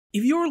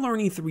If you're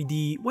learning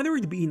 3D, whether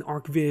it be in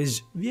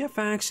ArchViz,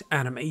 VFX,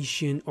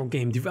 animation, or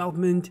game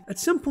development, at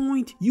some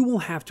point you will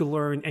have to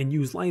learn and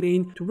use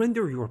lighting to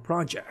render your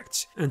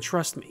projects. And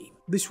trust me,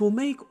 this will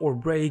make or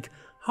break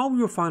how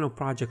your final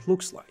project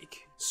looks like.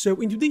 So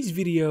in today's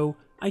video,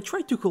 I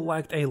tried to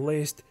collect a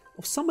list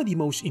of some of the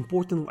most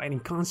important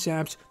lighting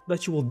concepts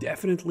that you will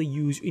definitely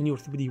use in your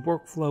 3D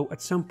workflow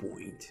at some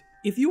point.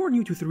 If you are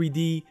new to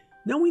 3D,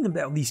 knowing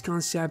about these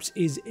concepts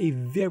is a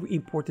very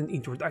important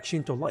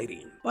introduction to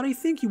lighting, but I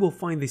think you will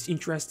find this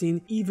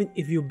interesting even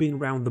if you've been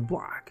around the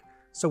block.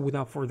 So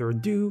without further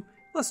ado,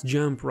 let's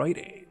jump right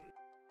in.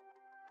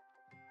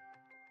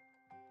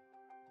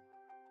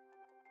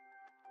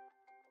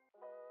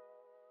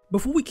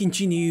 Before we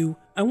continue,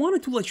 I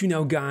wanted to let you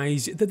know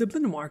guys that the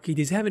Blender market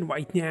is having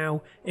right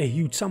now a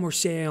huge summer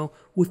sale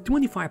with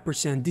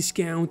 25%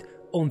 discount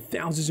on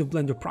thousands of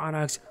Blender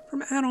products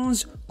from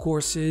add-ons,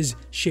 courses,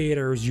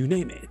 shaders, you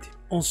name it.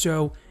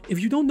 Also, if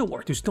you don't know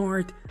where to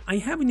start, I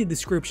have in the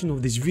description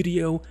of this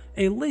video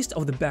a list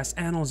of the best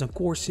add-ons and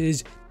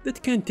courses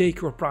that can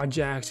take your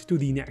projects to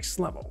the next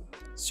level.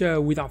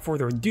 So without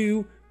further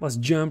ado, let's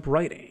jump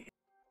right in.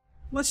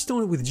 Let's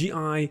start with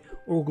GI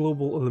or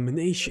Global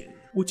Illumination,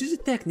 which is a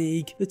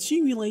technique that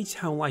simulates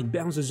how light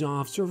bounces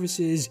off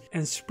surfaces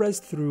and spreads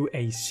through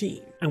a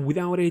scene, and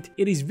without it,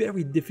 it is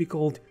very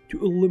difficult to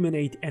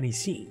illuminate any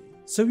scene.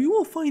 So you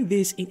will find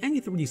this in any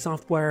 3D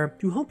software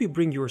to help you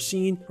bring your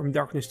scene from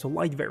darkness to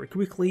light very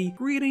quickly,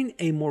 creating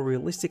a more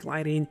realistic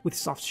lighting with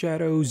soft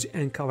shadows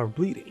and color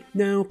bleeding.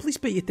 Now please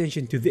pay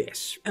attention to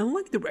this.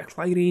 Unlike direct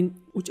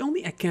lighting, which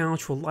only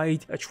accounts for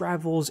light that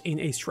travels in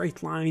a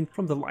straight line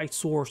from the light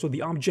source to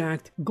the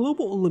object,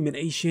 Global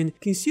Illumination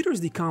considers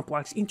the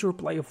complex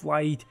interplay of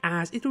light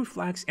as it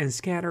reflects and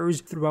scatters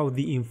throughout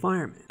the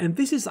environment. And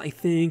this is, I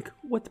think,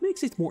 what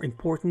makes it more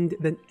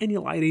important than any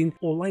lighting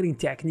or lighting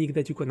technique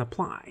that you can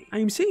apply. I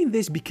am saying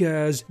this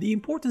because the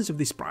importance of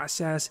this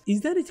process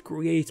is that it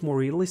creates more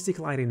realistic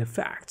lighting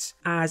effects,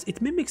 as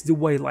it mimics the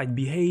way light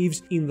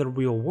behaves in the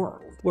real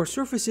world, where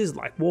surfaces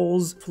like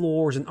walls,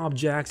 floors, and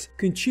objects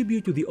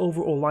contribute to the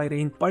overall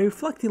lighting by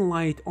reflecting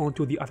light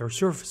onto the other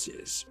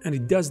surfaces. And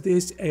it does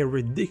this a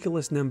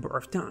ridiculous number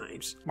of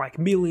times, like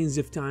millions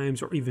of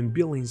times or even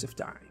billions of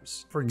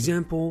times. For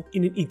example,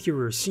 in an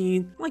interior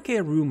scene, like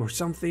a room or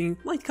something,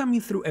 light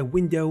coming through a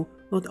window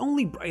not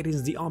only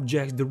brightens the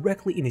object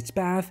directly in its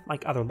path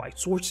like other light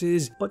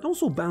sources, but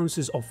also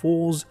bounces off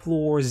walls,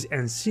 floors,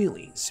 and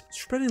ceilings,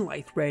 spreading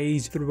light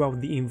rays throughout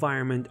the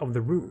environment of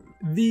the room.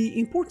 The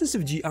importance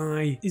of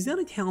GI is that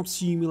it helps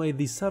simulate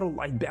these subtle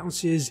light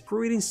bounces,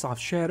 creating soft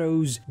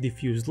shadows,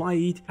 diffuse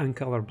light, and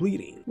color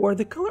bleeding, where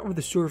the color of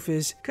the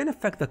surface can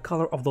affect the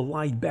color of the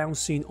light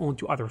bouncing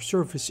onto other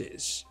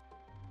surfaces.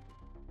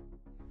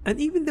 And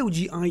even though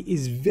GI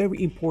is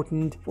very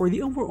important for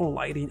the overall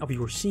lighting of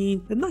your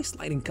scene, the next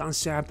lighting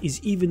concept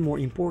is even more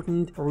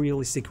important for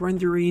realistic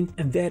rendering,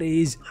 and that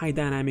is high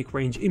dynamic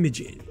range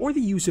imaging, or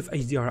the use of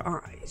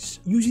HDRIs.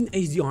 Using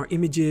HDR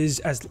images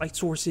as light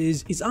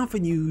sources is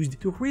often used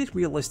to create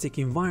realistic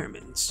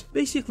environments.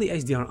 Basically,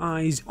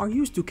 HDRIs are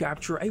used to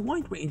capture a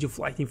wide range of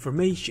light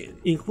information,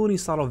 including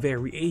subtle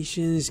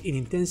variations in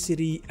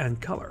intensity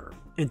and color,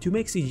 and to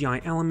make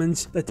CGI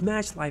elements that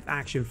match live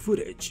action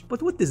footage.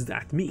 But what does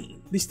that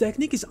mean? This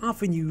technique is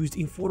often used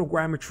in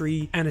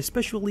photogrammetry and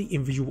especially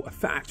in visual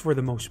effects for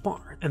the most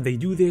part, and they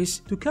do this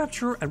to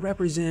capture and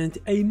represent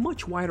a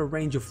much wider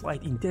range of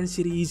light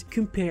intensities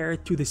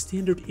compared to the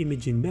standard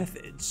imaging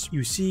methods.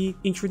 You see,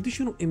 in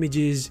traditional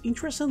images,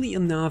 interestingly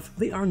enough,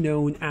 they are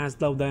known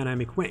as low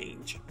dynamic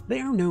range. They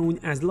are known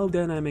as low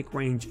dynamic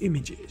range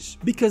images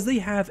because they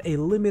have a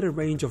limited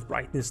range of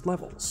brightness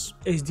levels.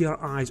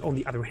 HDRIs, on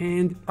the other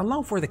hand,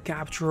 allow for the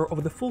capture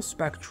of the full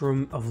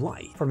spectrum of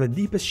light, from the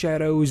deepest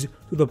shadows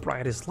to the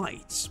brightest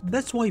lights.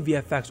 That's why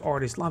VFX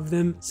artists love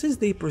them, since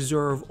they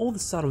preserve all the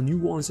subtle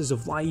nuances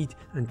of light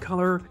and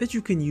color that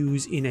you can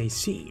use in a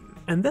scene.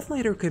 And that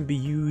later can be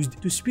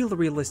used to spill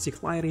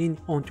realistic lighting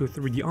onto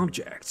 3D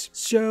objects.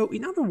 So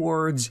in other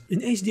words,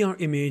 an HDR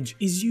image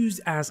is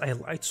used as a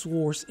light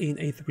source in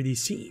a 3D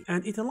scene,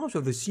 and it allows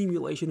for the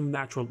simulation of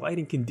natural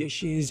lighting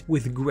conditions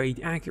with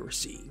great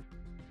accuracy.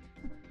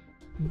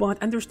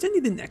 But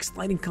understanding the next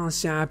lighting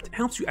concept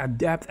helps you add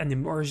depth and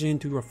immersion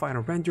to your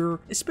final render,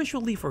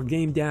 especially for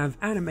game dev,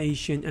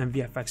 animation, and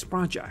VFX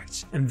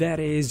projects, and that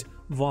is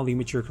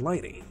volumetric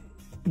lighting.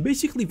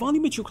 Basically,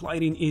 volumetric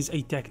lighting is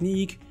a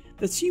technique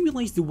that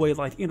simulates the way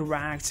light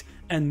interacts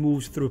and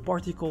moves through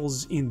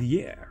particles in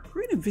the air,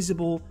 creating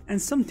visible and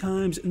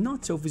sometimes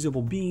not so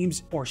visible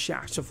beams or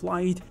shafts of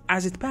light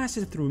as it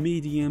passes through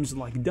mediums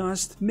like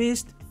dust,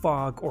 mist,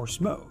 fog, or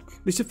smoke.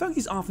 This effect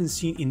is often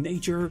seen in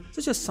nature,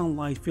 such as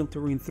sunlight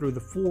filtering through the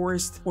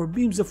forest or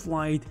beams of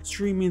light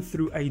streaming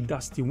through a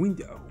dusty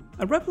window.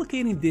 And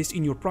replicating this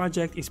in your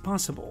project is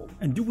possible,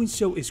 and doing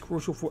so is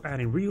crucial for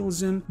adding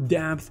realism,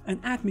 depth, and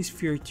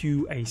atmosphere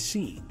to a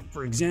scene.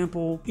 For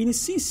example, in a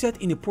scene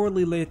set in a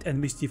poorly lit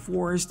and misty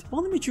forest,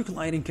 volumetric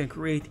lighting can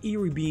create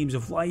eerie beams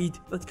of light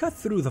that cut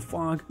through the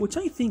fog, which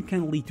I think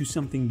can lead to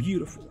something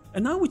beautiful.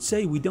 And I would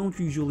say we don't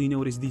usually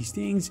notice these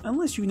things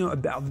unless you know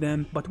about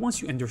them, but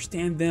once you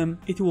understand them,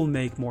 it will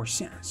make more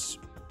sense.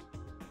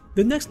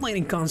 The next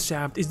lighting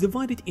concept is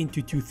divided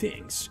into two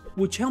things,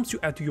 which helps you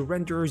add to your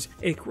renders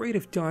a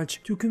creative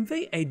touch to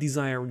convey a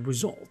desired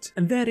result,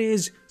 and that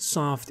is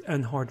soft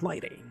and hard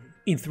lighting.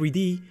 In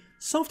 3D,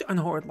 soft and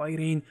hard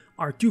lighting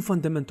are two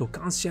fundamental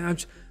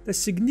concepts that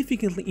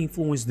significantly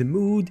influence the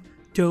mood,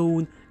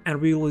 tone,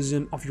 and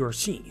realism of your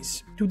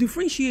scenes. To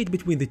differentiate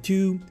between the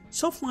two,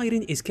 soft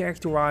lighting is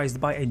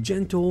characterized by a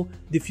gentle,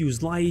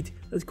 diffuse light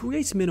that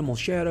creates minimal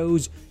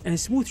shadows and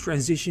smooth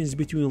transitions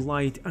between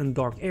light and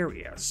dark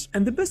areas.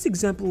 And the best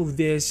example of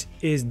this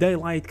is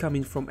daylight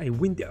coming from a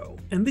window.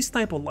 And this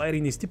type of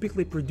lighting is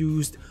typically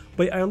produced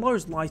by a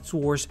large light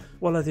source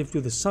relative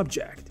to the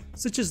subject,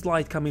 such as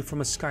light coming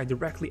from a sky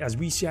directly as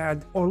we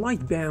said, or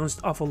light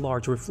bounced off a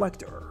large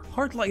reflector.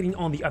 Hard lighting,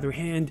 on the other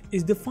hand,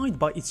 is defined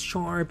by its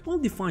sharp,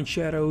 well-defined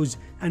shadows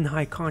and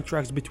high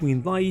contrast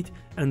between light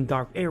and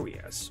dark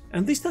areas.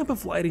 And this type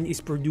of lighting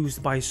is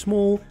produced by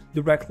small,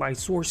 direct light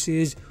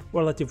sources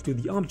relative to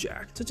the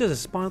object, such as a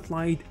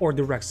spotlight or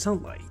direct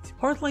sunlight.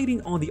 Hard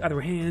lighting, on the other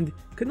hand,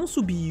 can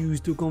also be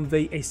used to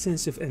convey a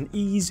sense of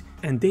unease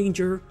and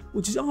danger,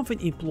 which is often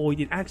employed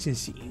in action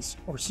scenes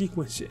or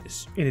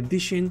sequences. In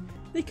addition,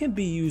 they can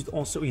be used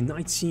also in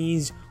night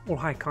scenes or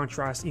high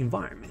contrast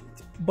environment.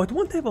 But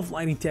one type of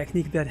lighting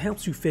technique that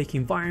helps you fake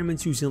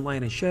environments using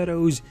light and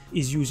shadows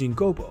is using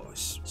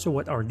Gobos. So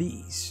what are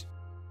these?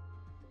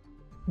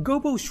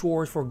 Gobos,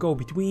 short for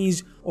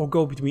go-betweens or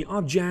go-between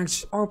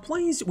objects, are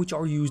planes which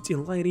are used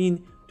in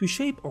lighting to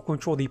shape or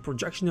control the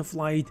projection of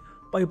light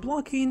by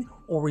blocking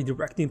or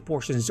redirecting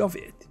portions of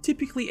it.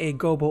 Typically, a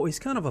gobo is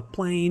kind of a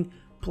plane,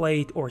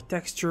 plate, or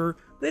texture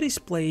that is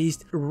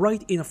placed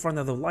right in front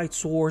of the light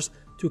source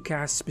to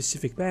cast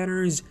specific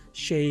patterns,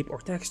 shape, or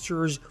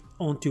textures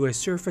onto a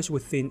surface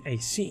within a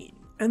scene.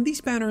 And these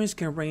patterns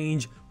can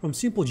range from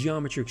simple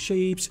geometric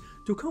shapes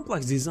to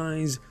complex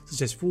designs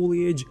such as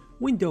foliage,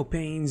 window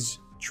panes,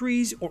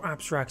 trees, or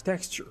abstract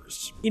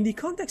textures. In the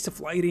context of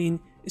lighting,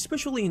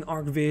 especially in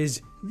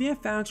ArchViz,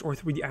 VFX, or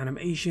 3D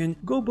animation,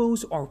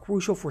 gobos are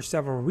crucial for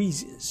several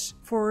reasons.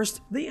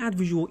 First, they add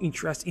visual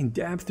interest and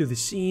depth to the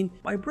scene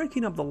by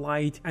breaking up the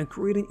light and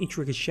creating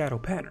intricate shadow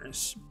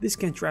patterns. This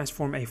can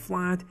transform a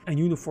flat and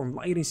uniform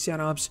lighting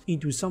setups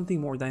into something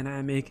more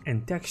dynamic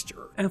and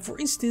texture. And for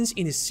instance,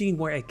 in a scene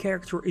where a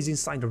character is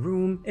inside the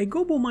room, a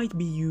gobo might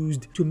be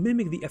used to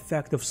mimic the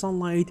effect of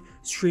sunlight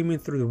streaming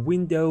through the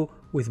window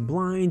with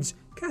blinds,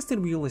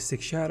 casting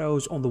realistic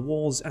shadows on the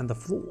walls and the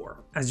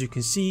floor. As you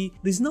can see,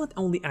 this not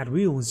only adds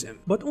realism,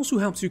 but also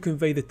helps you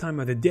convey the time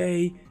of the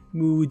day,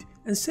 mood,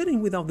 and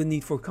setting without the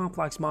need for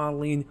complex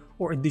modeling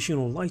or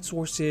additional light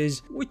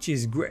sources, which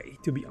is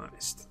great, to be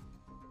honest.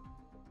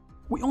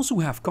 We also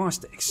have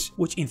caustics,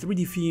 which in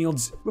 3D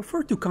fields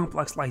refer to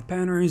complex light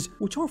patterns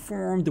which are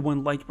formed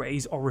when light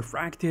rays are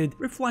refracted,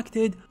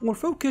 reflected, or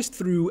focused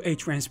through a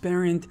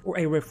transparent or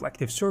a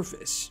reflective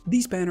surface.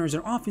 These patterns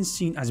are often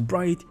seen as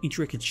bright,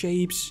 intricate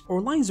shapes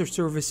or lines or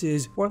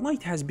surfaces where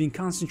light has been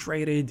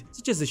concentrated,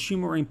 such as the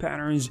shimmering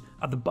patterns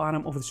at the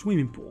bottom of the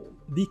swimming pool,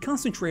 the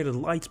concentrated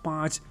light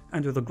spots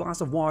under the glass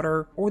of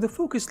water, or the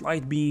focused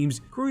light beams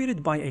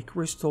created by a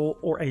crystal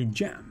or a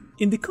gem.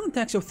 In the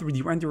context of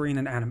 3D rendering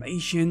and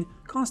animation,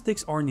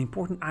 caustics are an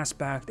important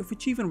aspect of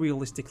achieving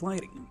realistic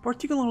lighting,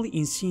 particularly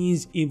in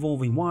scenes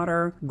involving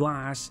water,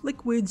 glass,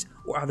 liquids,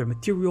 or other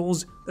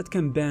materials that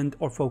can bend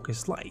or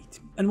focus light.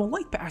 And when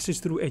light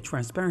passes through a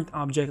transparent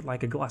object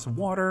like a glass of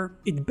water,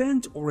 it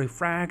bends or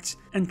refracts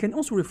and can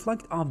also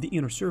reflect off the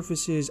inner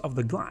surfaces of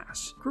the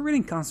glass,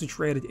 creating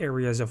concentrated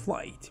areas of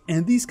light.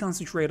 And these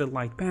concentrated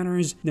light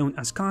patterns, known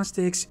as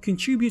caustics,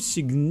 contribute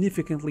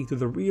significantly to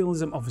the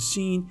realism of a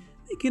scene,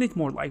 making it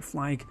more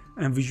lifelike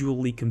and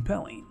visually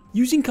compelling.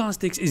 Using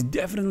caustics is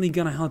definitely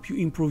gonna help you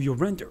improve your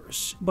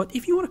renders, but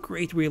if you want to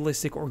create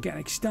realistic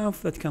organic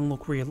stuff that can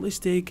look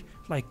realistic,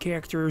 like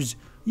characters,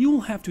 you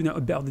will have to know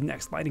about the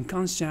next lighting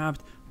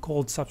concept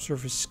called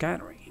subsurface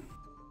scattering.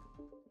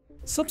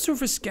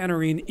 Subsurface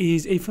scattering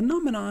is a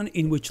phenomenon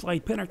in which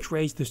light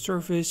penetrates the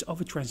surface of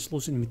a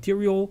translucent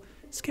material,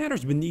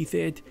 scatters beneath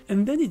it,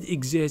 and then it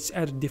exists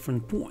at a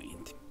different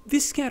point.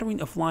 This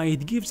scattering of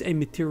light gives a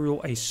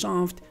material a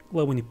soft,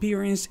 glowing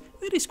appearance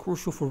that is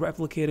crucial for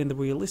replicating the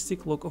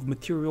realistic look of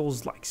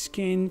materials like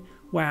skin,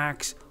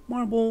 wax,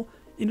 marble,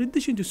 in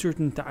addition to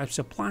certain types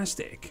of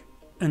plastic.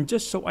 And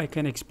just so I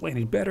can explain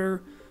it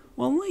better,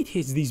 when light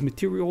hits these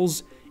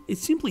materials, it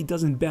simply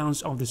doesn't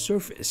bounce off the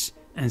surface.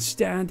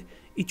 Instead,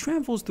 it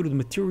travels through the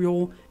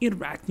material,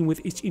 interacting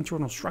with its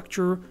internal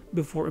structure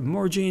before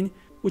emerging,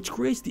 which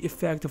creates the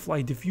effect of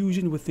light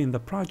diffusion within the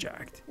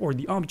project or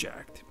the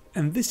object.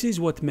 And this is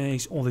what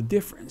makes all the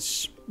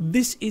difference.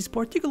 This is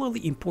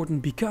particularly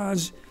important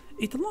because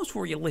It allows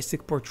for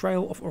realistic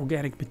portrayal of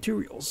organic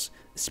materials,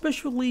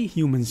 especially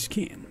human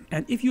skin.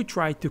 And if you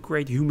tried to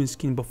create human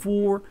skin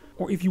before,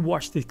 or if you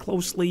watched it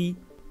closely,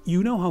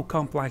 you know how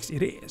complex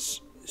it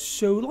is.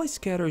 So light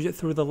scatters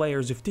through the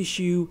layers of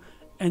tissue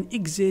and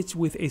exits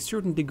with a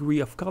certain degree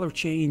of color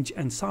change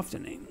and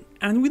softening.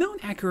 And without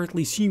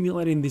accurately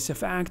simulating this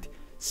effect,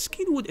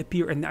 skin would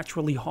appear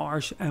unnaturally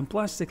harsh and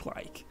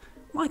plastic-like,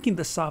 lacking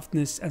the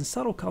softness and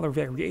subtle color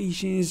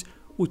variations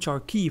which are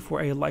key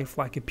for a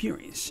lifelike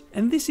appearance.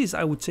 And this is,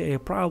 I would say, a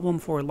problem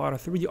for a lot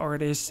of 3D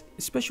artists,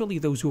 especially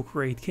those who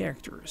create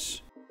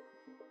characters.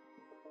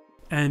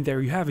 And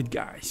there you have it,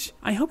 guys.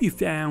 I hope you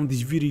found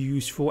this video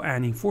useful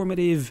and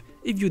informative.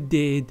 If you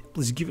did,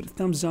 please give it a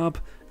thumbs up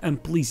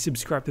and please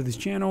subscribe to this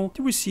channel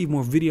to receive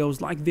more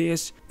videos like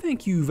this.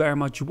 Thank you very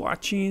much for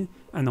watching,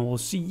 and I will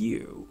see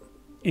you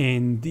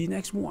in the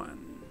next one.